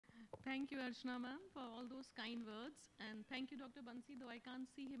Thank you, Archana ma'am, for all those kind words. And thank you, Dr. Bansi, though I can't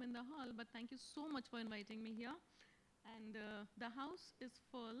see him in the hall, but thank you so much for inviting me here. And the house is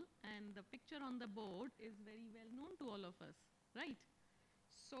full, and the picture on the board is very well known to all of us, right?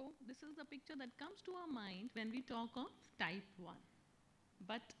 So this is the picture that comes to our mind when we talk of type 1.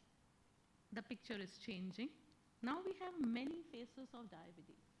 But the picture is changing. Now we have many faces of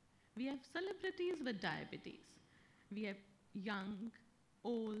diabetes. We have celebrities with diabetes. We have young,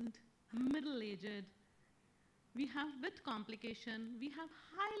 old, middle-aged. We have with complication. We have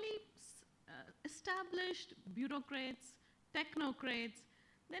highly established bureaucrats, technocrats.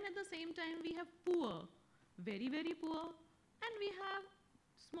 Then at the same time, we have poor, very, very poor. And we have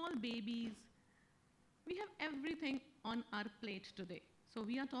small babies. We have everything on our plate today. So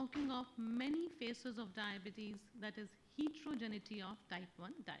we are talking of many phases of diabetes, that is heterogeneity of type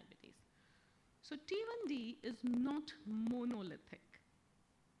 1 diabetes. So T1D is not monolithic.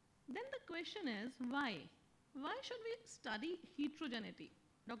 Then the question is, why? Why should we study heterogeneity?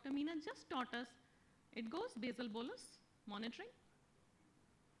 Dr. Meena just taught us it goes basal bolus, monitoring,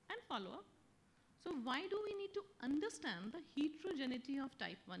 and follow-up. So why do we need to understand the heterogeneity of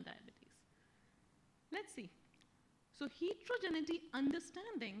type 1 diabetes? Let's see. So heterogeneity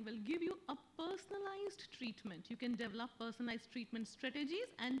understanding will give you a personalized treatment. You can develop personalized treatment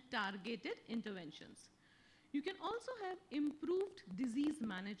strategies and targeted interventions. You can also have improved disease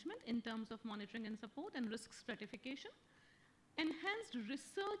management in terms of monitoring and support and risk stratification, enhanced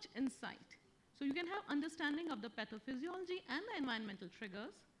research insight. So you can have understanding of the pathophysiology and the environmental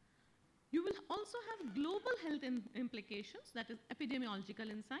triggers. You will also have global health implications, that is epidemiological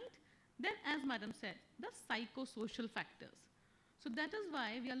insight. Then, as Madam said, the psychosocial factors. So that is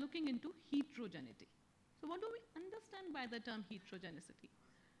why we are looking into heterogeneity. So what do we understand by the term heterogeneity?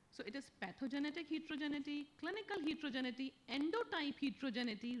 So it is pathogenetic heterogeneity, clinical heterogeneity, endotype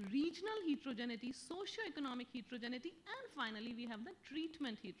heterogeneity, regional heterogeneity, socioeconomic heterogeneity, and finally we have the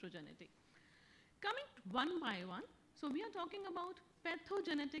treatment heterogeneity. Coming one by one, so we are talking about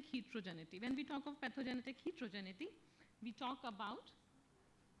pathogenetic heterogeneity. When we talk of pathogenetic heterogeneity, we talk about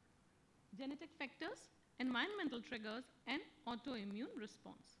genetic factors, environmental triggers, and autoimmune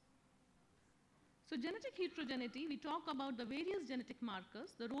response. So genetic heterogeneity, we talk about the various genetic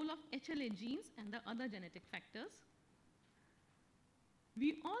markers, the role of HLA genes, and the other genetic factors.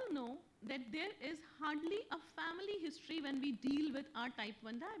 We all know that there is hardly a family history when we deal with our type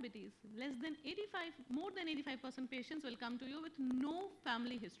 1 diabetes. More than 85% patients will come to you with no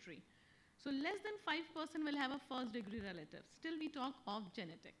family history. So less than 5% will have a first degree relative. Still we talk of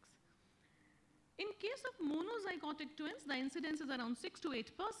genetics. In case of monozygotic twins, the incidence is around 6 to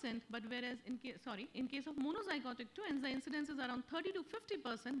 8%, but whereas in case of monozygotic twins, the incidence is around 30 to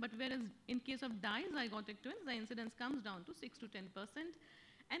 50%, but whereas in case of dizygotic twins, the incidence comes down to 6 to 10%.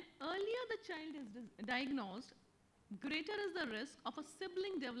 And earlier the child is diagnosed, greater is the risk of a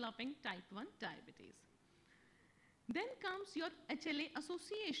sibling developing type 1 diabetes. Then comes your HLA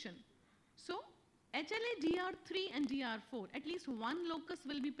association. So HLA DR3 and DR4, at least one locus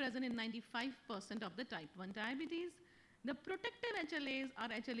will be present in 95% of the type 1 diabetes. The protective HLAs are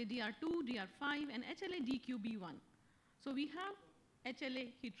HLA DR2, DR5, and HLA DQB1. So we have HLA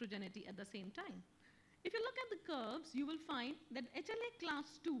heterogeneity at the same time. If you look at the curves, you will find that HLA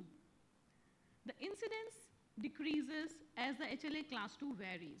class 2, the incidence decreases as the HLA class 2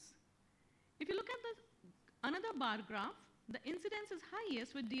 varies. If you look at another bar graph, the incidence is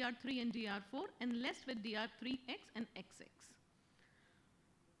highest with DR3 and DR4 and less with DR3X and XX.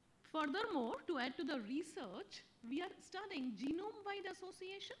 Furthermore, to add to the research, we are studying genome-wide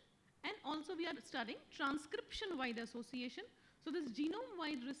association and also we are studying transcription-wide association. So this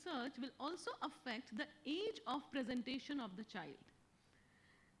genome-wide research will also affect the age of presentation of the child.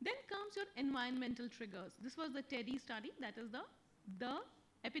 Then comes your environmental triggers. This was the TEDdy study, that is the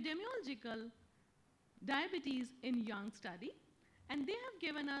epidemiological diabetes in young study, and they have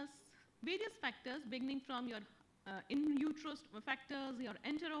given us various factors beginning from your in utero factors, your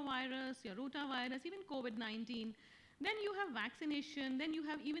enterovirus, your rotavirus, even COVID-19. Then you have vaccination, then you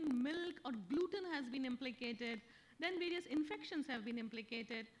have even milk or gluten has been implicated, then various infections have been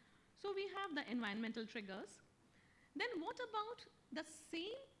implicated. So we have the environmental triggers. Then what about the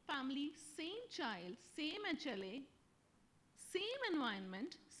same family, same child, same HLA, same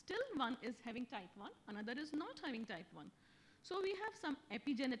environment, still one is having type 1, another is not having type 1. So we have some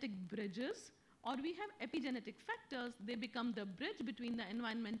epigenetic bridges, or we have epigenetic factors. They become the bridge between the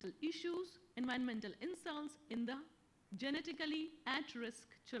environmental issues, environmental insults in the genetically at-risk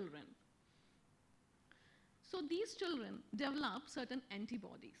children. So these children develop certain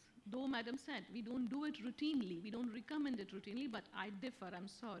antibodies. Though Madam said we don't do it routinely, we don't recommend it routinely, but I differ, I'm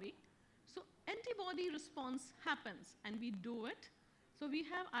sorry. So antibody response happens, and we do it. So we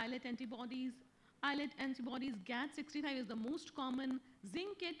have islet antibodies. Islet antibodies, GAD65 is the most common,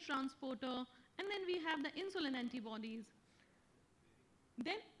 zinc-8 transporter, and then we have the insulin antibodies.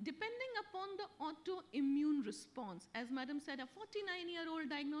 Then, depending upon the autoimmune response, as Madam said, a 49-year-old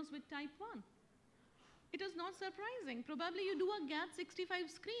diagnosed with type 1. It is not surprising. Probably you do a GAD65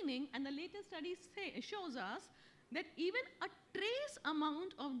 screening, and the latest study shows us that even a trace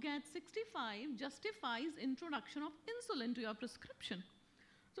amount of GAD65 justifies introduction of insulin to your prescription.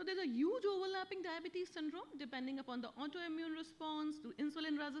 So there's a huge overlapping diabetes syndrome depending upon the autoimmune response to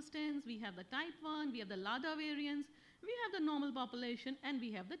insulin resistance. We have the type 1, we have the LADA variants, we have the normal population, and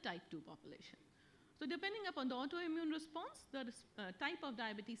we have the type 2 population. So depending upon the autoimmune response, the type of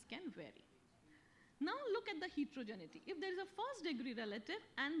diabetes can vary. Now look at the heterogeneity. If there is a first degree relative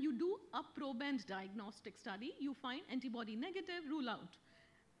and you do a proband diagnostic study, you find antibody negative, rule out.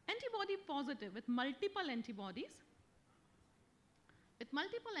 Antibody positive with multiple antibodies,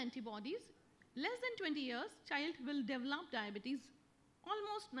 less than 20 years, child will develop diabetes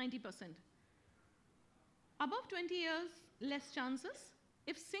almost 90%. Above 20 years, less chances.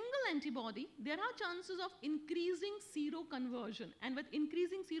 If single antibody, there are chances of increasing seroconversion. And with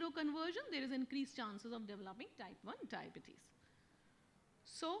increasing seroconversion, there is increased chances of developing type 1 diabetes.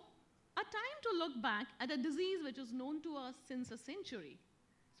 So, a time to look back at a disease which is known to us since a century.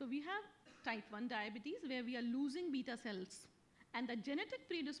 So, we have type 1 diabetes where we are losing beta cells. And the genetic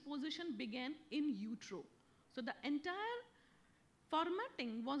predisposition began in utero. So the entire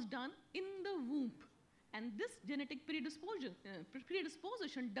formatting was done in the womb. And this genetic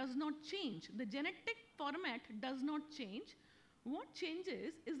predisposition does not change. The genetic format does not change. What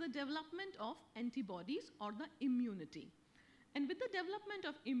changes is the development of antibodies or the immunity. And with the development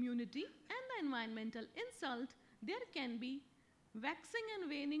of immunity and the environmental insult, there can be waxing and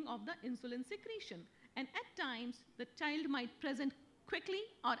waning of the insulin secretion. And at times, the child might present quickly,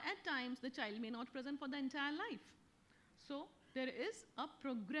 or at times, the child may not present for the entire life. So there is a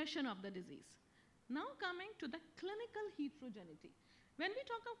progression of the disease. Now coming to the clinical heterogeneity. When we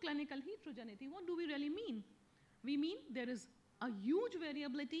talk of clinical heterogeneity, what do we really mean? We mean there is a huge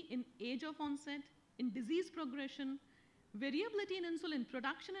variability in age of onset, in disease progression, variability in insulin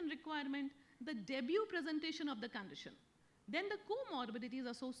production and requirement, the debut presentation of the condition. Then the comorbidities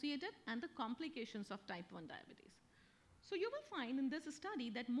associated and the complications of type 1 diabetes. So you will find in this study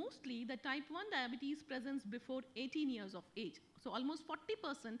that mostly the type 1 diabetes presents before 18 years of age. So almost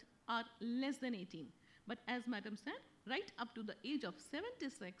 40% are less than 18. But as Madam said, right up to the age of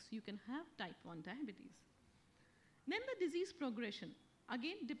 76, you can have type 1 diabetes. Then the disease progression.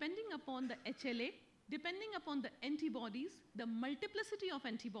 Again, depending upon the HLA, depending upon the antibodies, the multiplicity of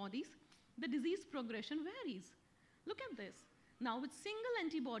antibodies, the disease progression varies. Look at this. Now with single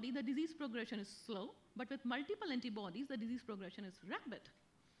antibody, the disease progression is slow, but with multiple antibodies, the disease progression is rapid.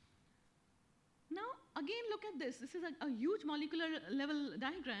 Now again, look at this. This is a huge molecular level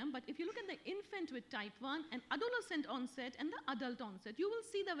diagram, but if you look at the infant with type 1 and adolescent onset and the adult onset, you will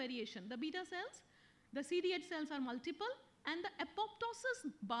see the variation. The beta cells, the CD8 cells are multiple, and the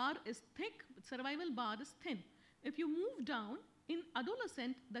apoptosis bar is thick, survival bar is thin. If you move down, in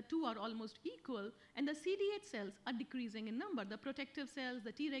adolescent, the two are almost equal, and the CD8 cells are decreasing in number. The protective cells,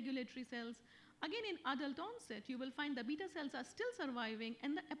 the T regulatory cells. Again, in adult onset, you will find the beta cells are still surviving,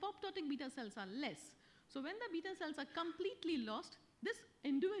 and the apoptotic beta cells are less. So when the beta cells are completely lost, this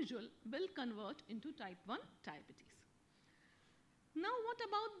individual will convert into type 1 diabetes. Now what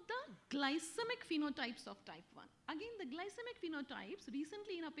about the glycemic phenotypes of type 1? Again, the glycemic phenotypes,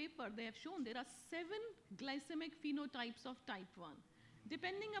 recently in a paper they have shown there are 7 glycemic phenotypes of type 1.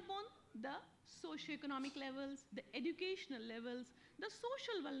 Depending upon the socioeconomic levels, the educational levels, the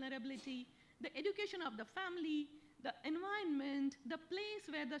social vulnerability, the education of the family, the environment, the place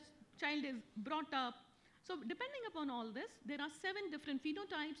where the child is brought up. So depending upon all this, there are 7 different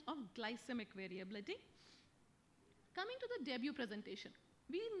phenotypes of glycemic variability. Coming to the debut presentation,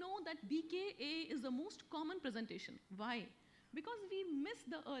 we know that DKA is the most common presentation. Why? Because we miss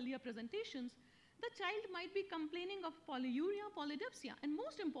the earlier presentations. The child might be complaining of polyuria, polydipsia, and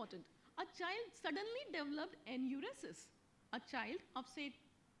most important, a child suddenly developed enuresis. A child of, say,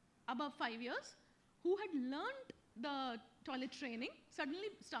 above 5 years who had learned the toilet training suddenly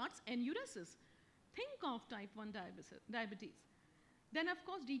starts enuresis. Think of type 1 diabetes. Then, of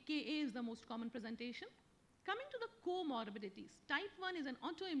course, DKA is the most common presentation. Coming to the comorbidities, type 1 is an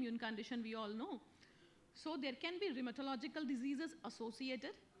autoimmune condition we all know. So there can be rheumatological diseases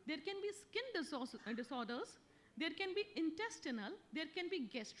associated, there can be skin disorders, there can be intestinal, there can be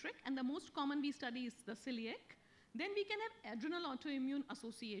gastric, and the most common we study is the celiac. Then we can have adrenal autoimmune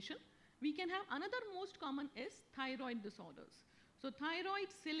association. We can have another most common is thyroid disorders. So thyroid,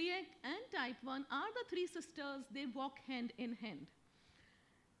 celiac, and type 1 are the three sisters. They walk hand in hand.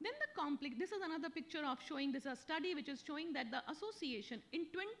 Then this is another picture of showing, this is a study which is showing that the association, in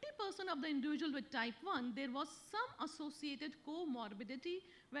 20% of the individual with type 1, there was some associated comorbidity,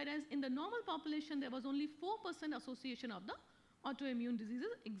 whereas in the normal population, there was only 4% association of the autoimmune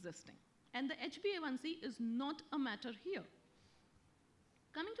diseases existing. And the HbA1c is not a matter here.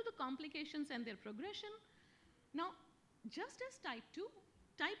 Coming to the complications and their progression, now, just as type 2,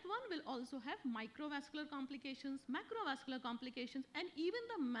 type 1 will also have microvascular complications, macrovascular complications, and even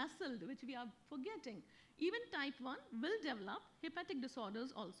the MASLD, which we are forgetting. Even type 1 will develop hepatic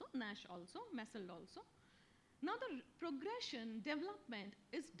disorders also, NASH also, MASLD also. Now, the progression, development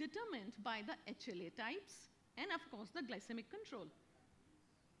is determined by the HLA types and, of course, the glycemic control.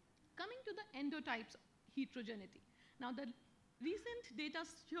 Coming to the endotypes heterogeneity. Now, the recent data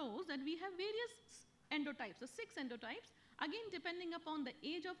shows that we have various endotypes, the 6 endotypes, again depending upon the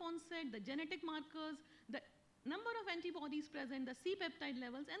age of onset, the genetic markers, the number of antibodies present, the C-peptide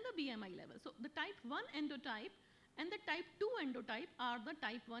levels, and the BMI level. So the type 1 endotype and the type 2 endotype are the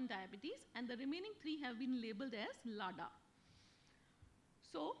type 1 diabetes, and the remaining 3 have been labeled as LADA.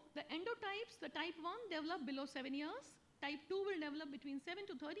 So the endotypes, the type 1 develop below 7 years, type 2 will develop between 7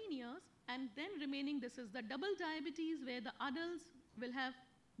 to 13 years, and then remaining, this is the double diabetes, where the adults will have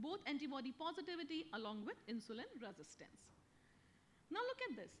both antibody positivity along with insulin resistance. Now look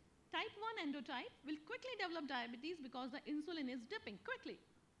at this. Type 1 endotype will quickly develop diabetes because the insulin is dipping quickly.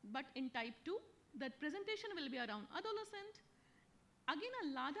 But in type 2, the presentation will be around adolescent. Again, a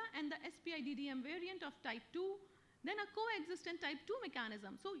LADA and the SPIDDM variant of type 2, then a coexistent type 2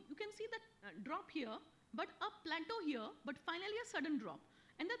 mechanism. So you can see the drop here, but a plateau here, but finally a sudden drop.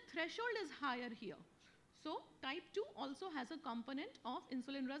 And the threshold is higher here. So type 2 also has a component of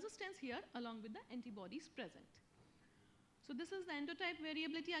insulin resistance here along with the antibodies present. So this is the endotype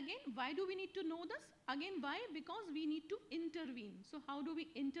variability again. Why do we need to know this? Again, why? Because we need to intervene. So how do we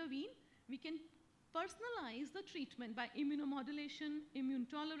intervene? We can personalize the treatment by immunomodulation, immune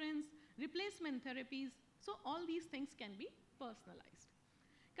tolerance, replacement therapies. So all these things can be personalized.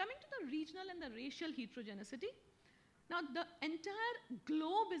 Coming to the regional and the racial heterogeneity. Now, the entire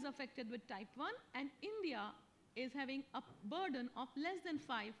globe is affected with type 1, and India is having a burden of less than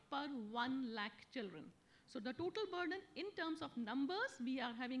 5 per 1 lakh children. So the total burden in terms of numbers, we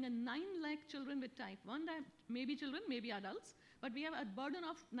are having a 9 lakh children with type 1, maybe children, maybe adults, but we have a burden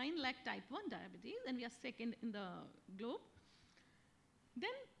of 9 lakh type 1 diabetes, and we are second in the globe.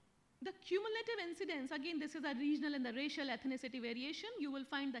 Then the cumulative incidence, again, this is a regional and the racial ethnicity variation. You will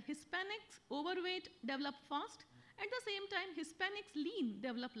find the Hispanics, overweight, develop fast. At the same time, Hispanics lean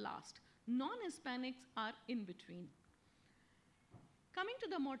develop last. Non-Hispanics are in between. Coming to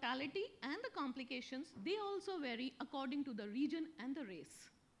the mortality and the complications, they also vary according to the region and the race.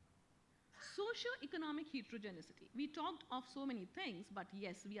 Socio-economic heterogeneity. We talked of so many things, but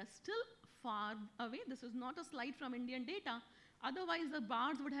yes, we are still far away. This is not a slide from Indian data. Otherwise, the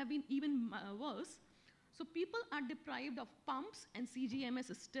bars would have been even worse. So people are deprived of pumps and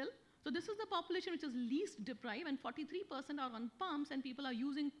CGMS still. So this is the population which is least deprived, and 43% are on pumps, and people are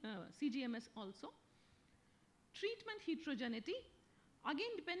using CGMS also. Treatment heterogeneity. Again,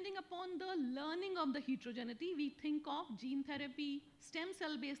 depending upon the learning of the heterogeneity, we think of gene therapy, stem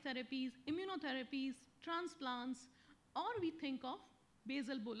cell-based therapies, immunotherapies, transplants, or we think of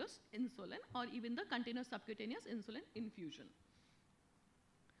basal bolus insulin, or even the continuous subcutaneous insulin infusion.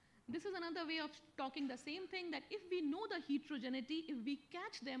 This is another way of talking the same thing, that if we know the heterogeneity, if we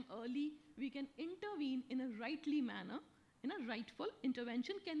catch them early, we can intervene in a rightly manner, in a rightful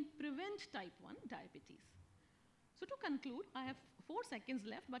intervention can prevent type 1 diabetes. So to conclude, I have 4 seconds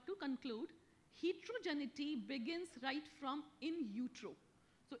left, but to conclude, heterogeneity begins right from in utero.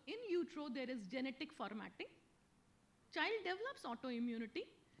 So in utero, there is genetic formatting. Child develops autoimmunity.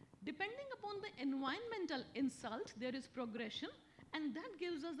 Depending upon the environmental insult, there is progression. And that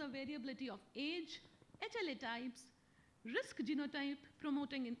gives us the variability of age, HLA types, risk genotype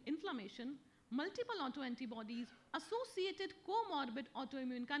promoting inflammation, multiple autoantibodies, associated comorbid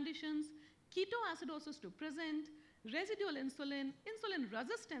autoimmune conditions, ketoacidosis to present, residual insulin, insulin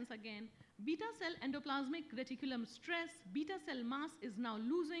resistance again, beta cell endoplasmic reticulum stress, beta cell mass is now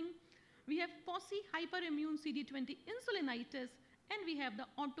losing. We have POSI hyperimmune CD20 insulinitis, and we have the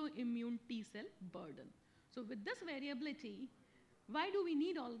autoimmune T cell burden. So with this variability, why do we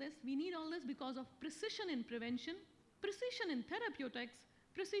need all this? We need all this because of precision in prevention, precision in therapeutics,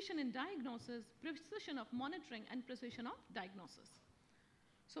 precision in diagnosis, precision of monitoring, and precision of diagnosis.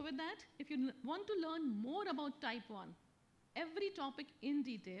 So with that, if you want to learn more about type 1, every topic in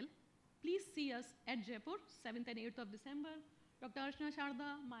detail, please see us at Jaipur, 7th and 8th of December. Dr. Archana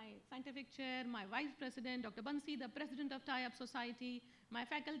Sharda, my scientific chair, my vice president, Dr. Bansi, the president of Tie-Up Society, my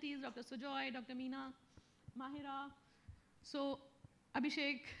faculties, Dr. Sujoy, Dr. Meena, Mahira, so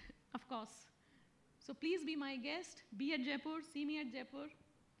Abhishek, of course. So please be my guest, be at Jaipur, see me at Jaipur,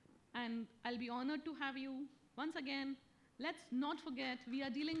 and I'll be honored to have you. Once again, let's not forget, we are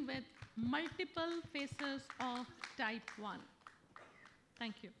dealing with multiple phases of type 1.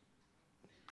 Thank you.